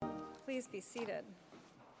Please be seated.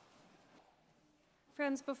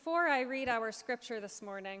 Friends, before I read our scripture this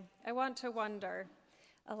morning, I want to wonder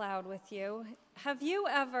aloud with you, have you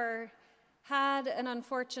ever had an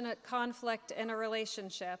unfortunate conflict in a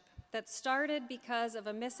relationship that started because of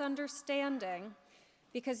a misunderstanding,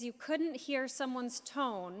 because you couldn't hear someone's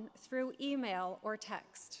tone through email or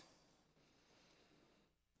text?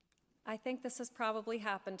 I think this has probably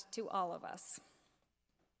happened to all of us.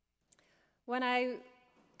 When I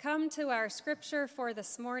come to our scripture for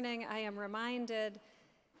this morning, I am reminded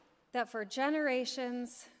that for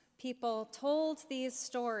generations, people told these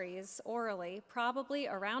stories orally, probably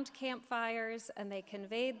around campfires, and they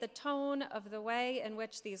conveyed the tone of the way in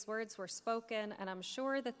which these words were spoken, and I'm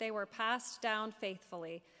sure that they were passed down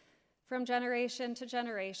faithfully from generation to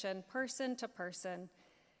generation, person to person.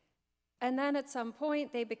 And then at some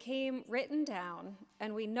point, they became written down,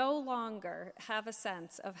 and we no longer have a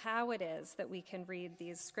sense of how it is that we can read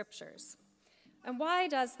these scriptures. And why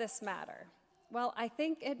does this matter? Well, I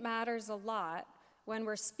think it matters a lot when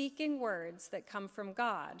we're speaking words that come from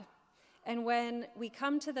God. And when we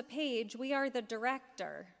come to the page, we are the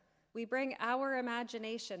director. We bring our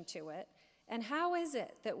imagination to it. And how is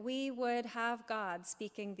it that we would have God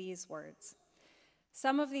speaking these words?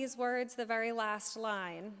 Some of these words, the very last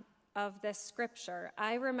line of this scripture,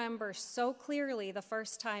 I remember so clearly the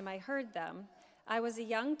first time I heard them. I was a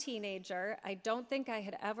young teenager. I don't think I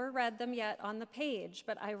had ever read them yet on the page,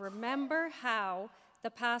 but I remember how the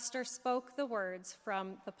pastor spoke the words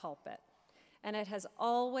from the pulpit, and it has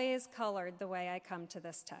always colored the way I come to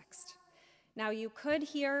this text. Now, you could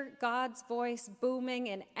hear God's voice booming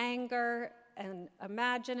in anger, and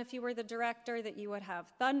imagine if you were the director that you would have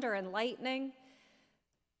thunder and lightning.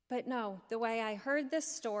 But no, the way I heard this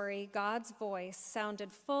story, God's voice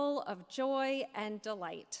sounded full of joy and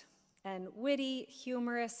delight and witty,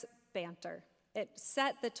 humorous banter. It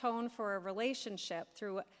set the tone for a relationship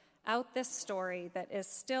throughout this story that is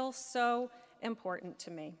still so important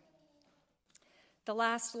to me. The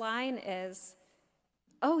last line is,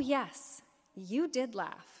 "Oh yes, you did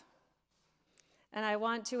laugh." And I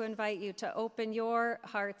want to invite you to open your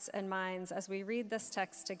hearts and minds as we read this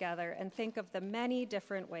text together and think of the many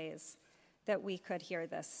different ways that we could hear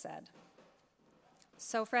this said.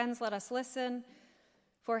 So friends, let us listen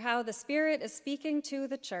for how the Spirit is speaking to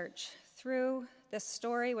the church through this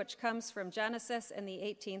story, which comes from Genesis in the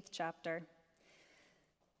 18th chapter.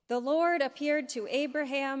 The Lord appeared to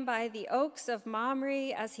Abraham by the oaks of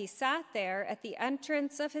Mamre as he sat there at the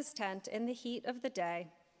entrance of his tent in the heat of the day.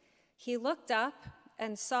 He looked up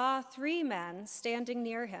and saw 3 men standing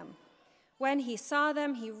near him. When he saw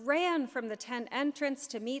them, he ran from the tent entrance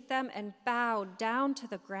to meet them and bowed down to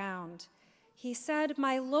the ground. He said,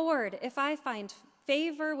 "My Lord, if I find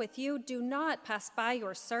favor with you, do not pass by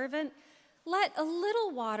your servant. Let a little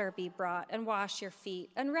water be brought and wash your feet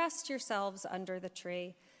and rest yourselves under the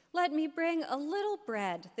tree. Let me bring a little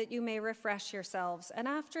bread that you may refresh yourselves, and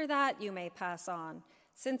after that you may pass on,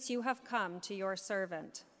 since you have come to your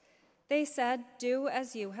servant." They said, "Do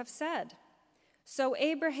as you have said." So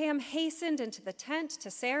Abraham hastened into the tent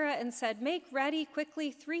to Sarah and said, "Make ready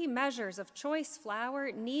quickly 3 measures of choice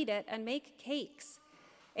flour, knead it, and make cakes."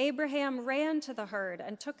 Abraham ran to the herd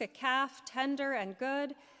and took a calf, tender and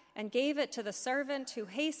good, and gave it to the servant who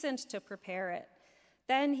hastened to prepare it.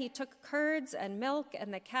 Then he took curds and milk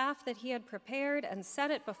and the calf that he had prepared and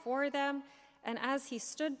set it before them, and as he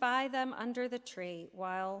stood by them under the tree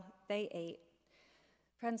while they ate.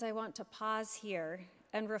 Friends, I want to pause here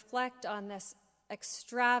and reflect on this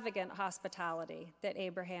extravagant hospitality that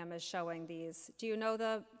Abraham is showing these. Do you know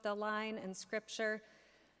the line in Scripture?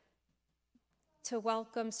 To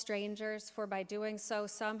welcome strangers, for by doing so,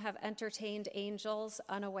 some have entertained angels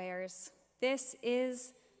unawares. This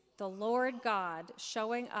is the Lord God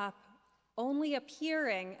showing up, only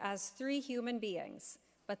appearing as 3 human beings,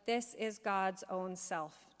 but this is God's own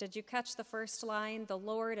self. Did you catch the first line? The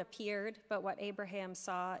Lord appeared, but what Abraham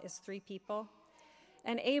saw is 3 people.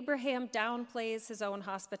 And Abraham downplays his own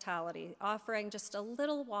hospitality, offering just a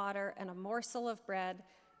little water and a morsel of bread,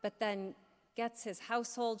 but then gets his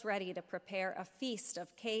household ready to prepare a feast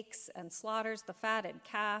of cakes and slaughters the fatted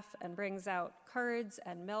calf and brings out curds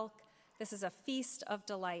and milk. This is a feast of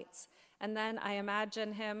delights. And then I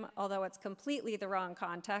imagine him, although it's completely the wrong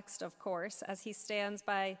context, of course, as he stands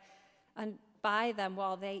by them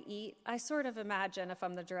while they eat. I sort of imagine, if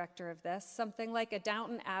I'm the director of this, something like a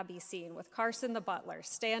Downton Abbey scene with Carson the butler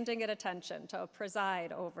standing at attention to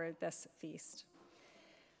preside over this feast.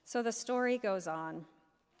 So the story goes on.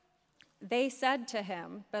 They said to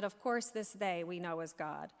him, but of course this they we know is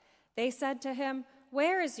God. They said to him,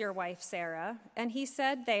 "Where is your wife Sarah?" And he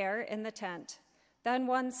said, "There in the tent." Then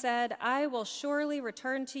one said, I will surely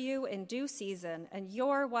return to you in due season, and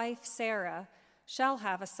your wife Sarah shall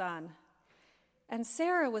have a son. And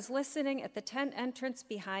Sarah was listening at the tent entrance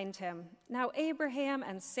behind him. Now Abraham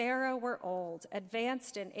and Sarah were old,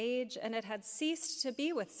 advanced in age, and it had ceased to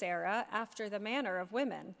be with Sarah after the manner of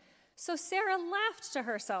women. So Sarah laughed to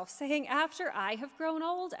herself, saying, After I have grown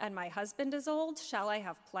old and my husband is old, shall I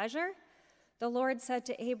have pleasure? The Lord said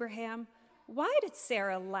to Abraham, Why did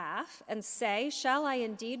Sarah laugh and say, Shall I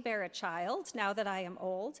indeed bear a child now that I am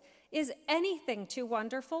old? Is anything too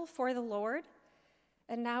wonderful for the Lord?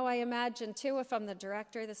 And now I imagine, too, if I'm the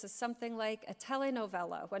director, this is something like a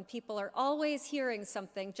telenovela, when people are always hearing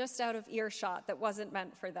something just out of earshot that wasn't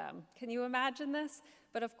meant for them. Can you imagine this?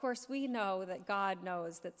 But of course, we know that God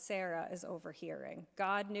knows that Sarah is overhearing.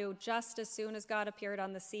 God knew just as soon as God appeared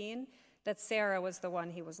on the scene that Sarah was the one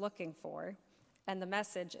he was looking for. And the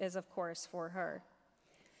message is, of course, for her.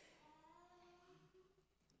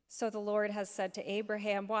 So the Lord has said to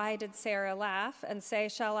Abraham, Why did Sarah laugh and say,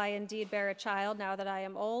 Shall I indeed bear a child now that I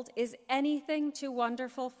am old? Is anything too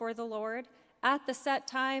wonderful for the Lord? At the set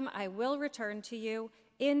time I will return to you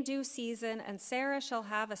in due season, and Sarah shall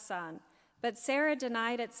have a son. But Sarah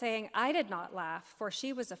denied it, saying, I did not laugh, for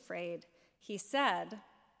she was afraid. He said,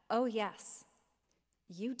 Oh yes,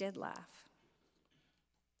 you did laugh.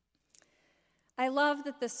 I love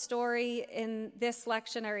that the story in this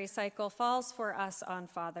lectionary cycle falls for us on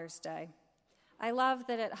Father's Day. I love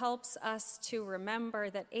that it helps us to remember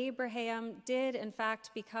that Abraham did, in fact,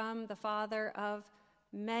 become the father of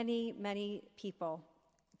many, many people.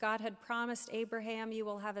 God had promised Abraham, you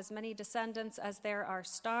will have as many descendants as there are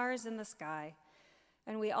stars in the sky.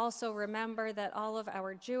 And we also remember that all of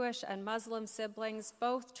our Jewish and Muslim siblings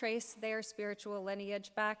both trace their spiritual lineage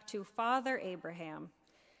back to Father Abraham.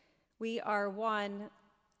 We are one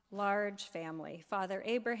large family. Father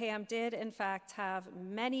Abraham did, in fact, have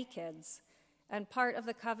many kids, and part of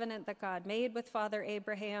the covenant that God made with Father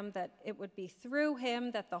Abraham, that it would be through him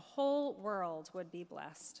that the whole world would be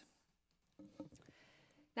blessed.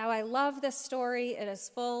 Now, I love this story. It is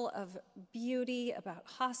full of beauty about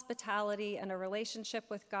hospitality and a relationship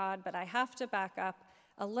with God, but I have to back up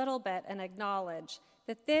a little bit and acknowledge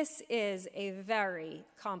that this is a very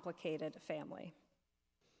complicated family.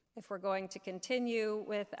 If we're going to continue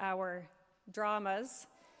with our dramas,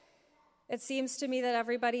 it seems to me that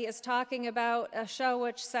everybody is talking about a show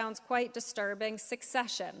which sounds quite disturbing,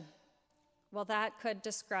 Succession. Well, that could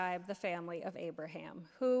describe the family of Abraham.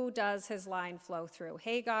 Who does his line flow through?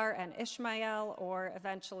 Hagar and Ishmael, or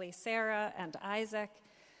eventually Sarah and Isaac?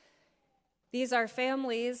 These are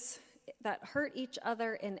families that hurt each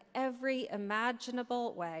other in every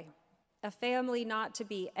imaginable way. A family not to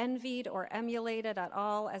be envied or emulated at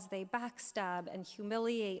all, as they backstab and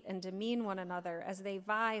humiliate and demean one another, as they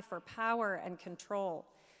vie for power and control.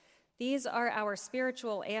 These are our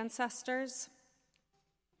spiritual ancestors,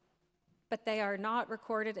 but they are not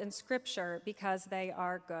recorded in Scripture because they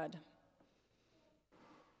are good.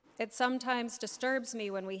 It sometimes disturbs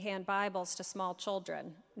me when we hand Bibles to small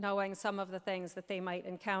children, knowing some of the things that they might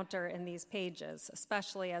encounter in these pages,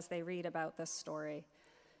 especially as they read about this story.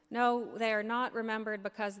 No, they are not remembered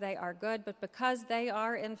because they are good, but because they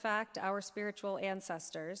are, in fact, our spiritual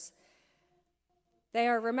ancestors. They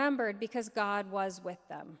are remembered because God was with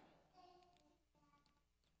them.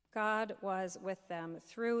 God was with them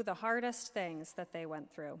through the hardest things that they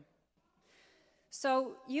went through.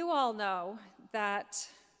 So you all know that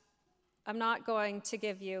I'm not going to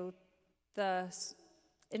give you the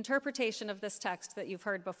interpretation of this text that you've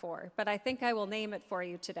heard before, but I think I will name it for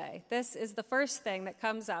you today. This is the first thing that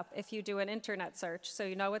comes up if you do an internet search, so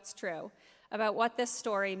you know it's true, about what this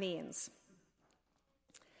story means.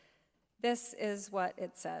 This is what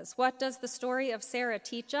it says. What does the story of Sarah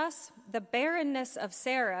teach us? The barrenness of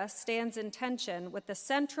Sarah stands in tension with the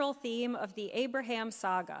central theme of the Abraham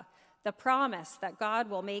saga, the promise that God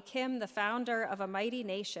will make him the founder of a mighty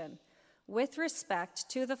nation. With respect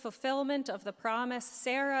to the fulfillment of the promise,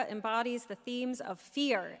 Sarah embodies the themes of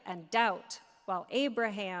fear and doubt, while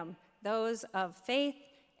Abraham, those of faith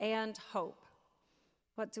and hope.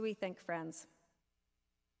 What do we think, friends?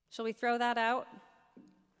 Shall we throw that out?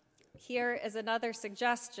 Here is another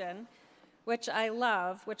suggestion, which I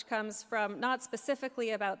love, which comes from not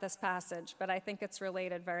specifically about this passage, but I think it's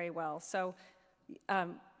related very well. So,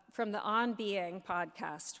 from the On Being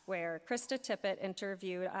podcast, where Krista Tippett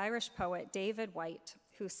interviewed Irish poet David Whyte,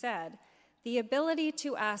 who said, "The ability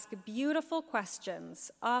to ask beautiful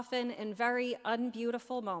questions, often in very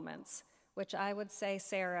unbeautiful moments," which I would say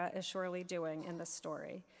Sarah is surely doing in this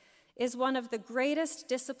story, "is one of the greatest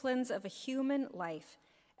disciplines of a human life,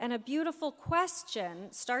 And a beautiful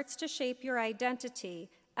question starts to shape your identity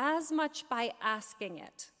as much by asking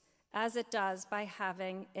it as it does by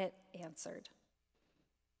having it answered.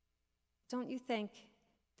 Don't you think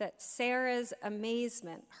that Sarah's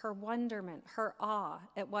amazement, her wonderment, her awe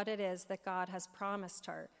at what it is that God has promised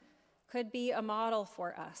her could be a model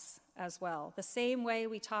for us as well? The same way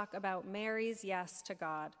we talk about Mary's yes to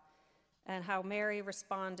God and how Mary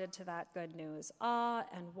responded to that good news. Awe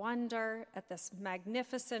and wonder at this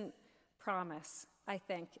magnificent promise, I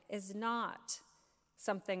think, is not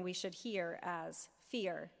something we should hear as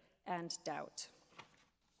fear and doubt.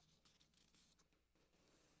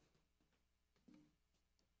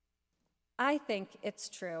 I think it's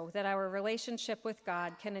true that our relationship with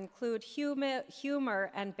God can include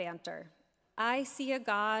humor and banter. I see a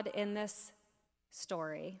God in this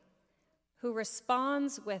story who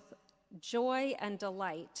responds with joy and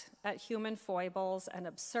delight at human foibles and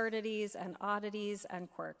absurdities and oddities and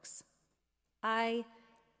quirks. I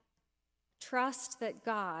trust that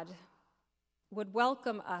God would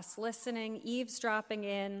welcome us listening, eavesdropping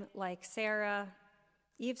in like Sarah,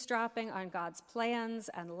 eavesdropping on God's plans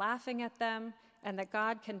and laughing at them, and that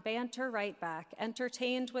God can banter right back,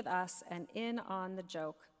 entertained with us and in on the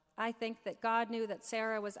joke. I think that God knew that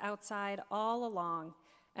Sarah was outside all along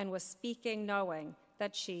and was speaking knowing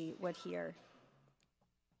that she would hear.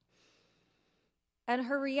 And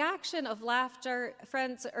her reaction of laughter,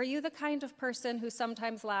 friends, are you the kind of person who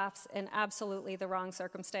sometimes laughs in absolutely the wrong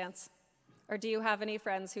circumstance? Or do you have any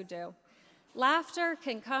friends who do? Laughter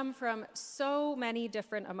can come from so many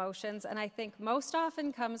different emotions, and I think most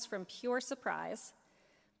often comes from pure surprise,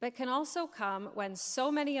 but can also come when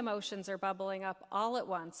so many emotions are bubbling up all at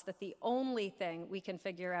once that the only thing we can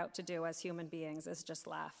figure out to do as human beings is just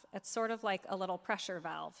laugh. It's sort of like a little pressure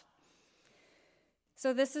valve.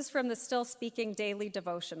 So this is from the Still Speaking Daily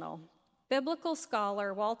Devotional. Biblical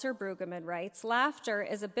scholar Walter Brueggemann writes, "Laughter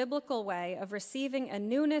is a biblical way of receiving a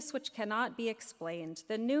newness which cannot be explained.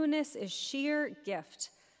 The newness is sheer gift,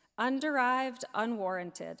 underived,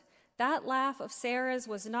 unwarranted. That laugh of Sarah's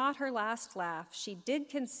was not her last laugh. She did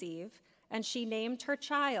conceive, and she named her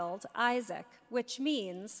child Isaac, which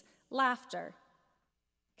means laughter."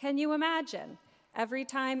 Can you imagine? Every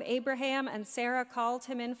time Abraham and Sarah called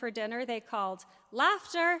him in for dinner, they called,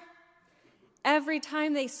 "Laughter." Every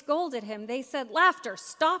time they scolded him, they said, "Laughter,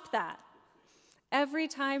 stop that." Every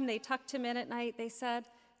time they tucked him in at night, they said,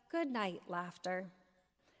 "Good night, laughter."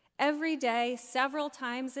 Every day, several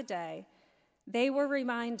times a day, they were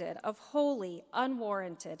reminded of holy,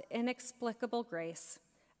 unwarranted, inexplicable grace.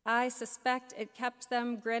 I suspect it kept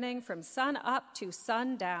them grinning from sun up to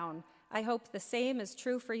sun down. I hope the same is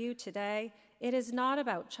true for you today. It is not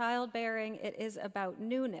about childbearing, it is about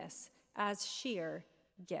newness as sheer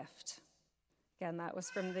gift. Again, that was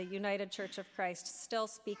from the United Church of Christ, Still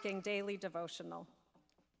Speaking Daily Devotional.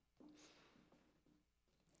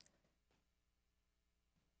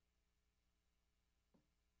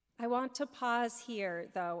 I want to pause here,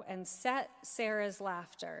 though, and set Sarah's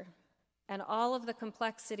laughter and all of the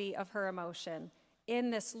complexity of her emotion in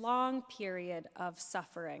this long period of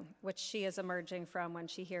suffering, which she is emerging from when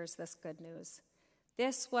she hears this good news.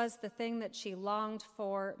 This was the thing that she longed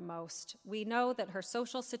for most. We know that her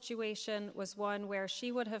social situation was one where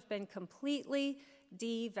she would have been completely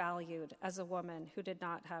devalued as a woman who did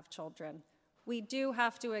not have children. We do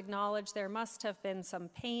have to acknowledge there must have been some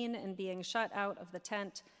pain in being shut out of the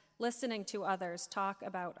tent, listening to others talk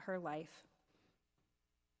about her life.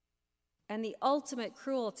 And the ultimate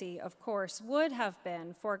cruelty, of course, would have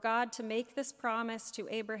been for God to make this promise to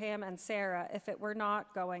Abraham and Sarah if it were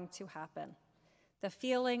not going to happen. The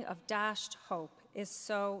feeling of dashed hope is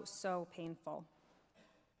so, so painful.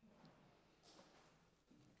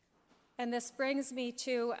 And this brings me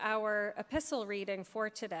to our epistle reading for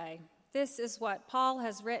today. This is what Paul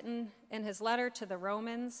has written in his letter to the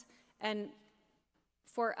Romans, and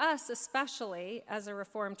for us, especially as a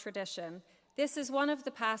Reformed tradition, this is one of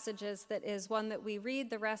the passages that is one that we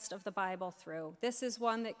read the rest of the Bible through. This is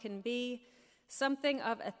one that can be something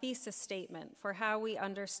of a thesis statement for how we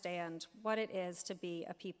understand what it is to be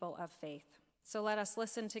a people of faith. So let us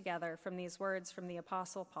listen together from these words from the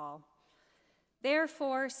Apostle Paul.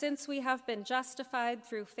 "Therefore, since we have been justified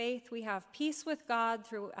through faith, we have peace with God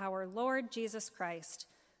through our Lord Jesus Christ,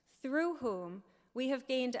 through whom we have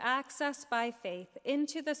gained access by faith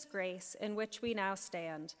into this grace in which we now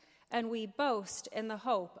stand, and we boast in the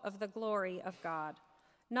hope of the glory of God.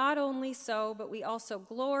 Not only so, but we also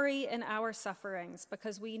glory in our sufferings,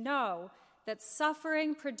 because we know that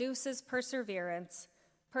suffering produces perseverance,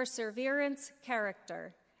 perseverance,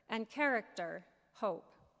 character, and character,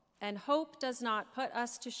 hope. And hope does not put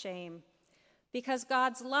us to shame, because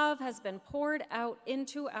God's love has been poured out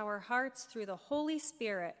into our hearts through the Holy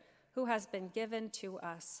Spirit who has been given to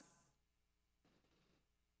us.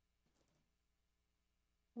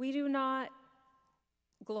 We do not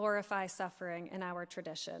glorify suffering in our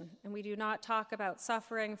tradition, and we do not talk about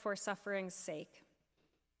suffering for suffering's sake.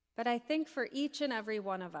 But I think for each and every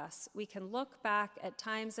one of us, we can look back at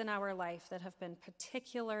times in our life that have been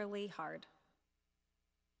particularly hard.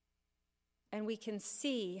 And we can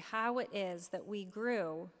see how it is that we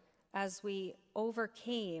grew as we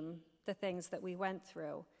overcame the things that we went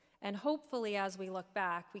through. And hopefully, as we look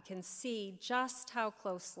back, we can see just how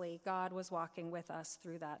closely God was walking with us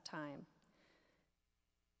through that time.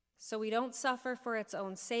 So we don't suffer for its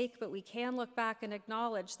own sake, but we can look back and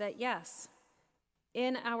acknowledge that, yes,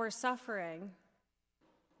 in our suffering,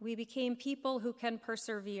 we became people who can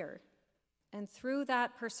persevere. And through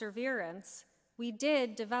that perseverance, we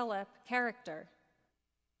did develop character.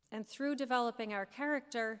 And through developing our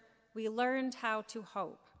character, we learned how to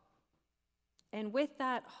hope. And with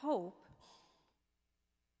that hope,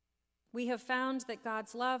 we have found that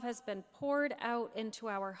God's love has been poured out into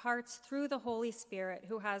our hearts through the Holy Spirit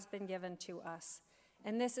who has been given to us.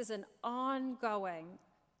 And this is an ongoing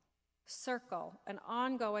circle, an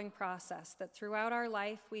ongoing process that throughout our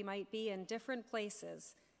life we might be in different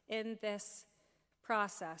places in this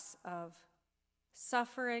process of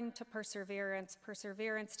suffering to perseverance,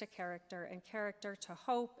 perseverance to character, and character to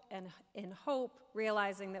hope, and in hope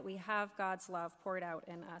realizing that we have God's love poured out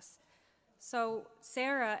in us. So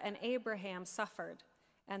Sarah and Abraham suffered,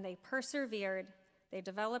 and they persevered, they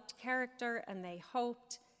developed character, and they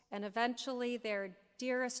hoped, and eventually their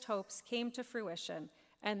dearest hopes came to fruition,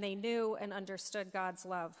 and they knew and understood God's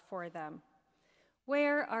love for them.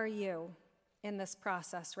 Where are you in this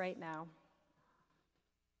process right now?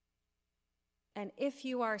 And if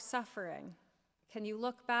you are suffering, can you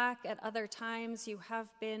look back at other times you have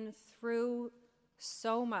been through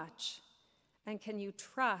so much? And can you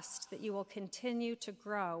trust that you will continue to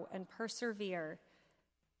grow and persevere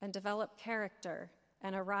and develop character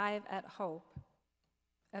and arrive at hope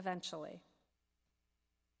eventually?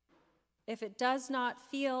 If it does not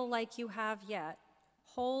feel like you have yet,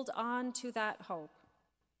 hold on to that hope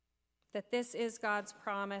that this is God's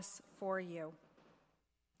promise for you,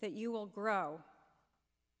 that you will grow.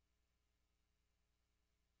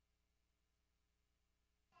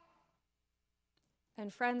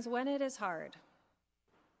 And friends, when it is hard,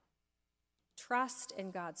 trust in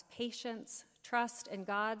God's patience, trust in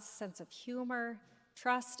God's sense of humor,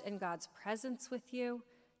 trust in God's presence with you,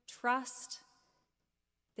 trust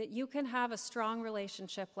that you can have a strong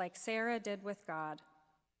relationship like Sarah did with God.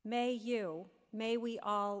 May we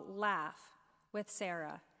all laugh with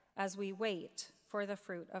Sarah as we wait for the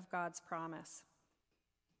fruit of God's promise.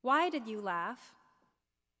 Why did you laugh?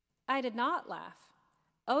 I did not laugh.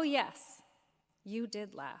 Oh yes, you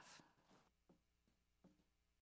did laugh.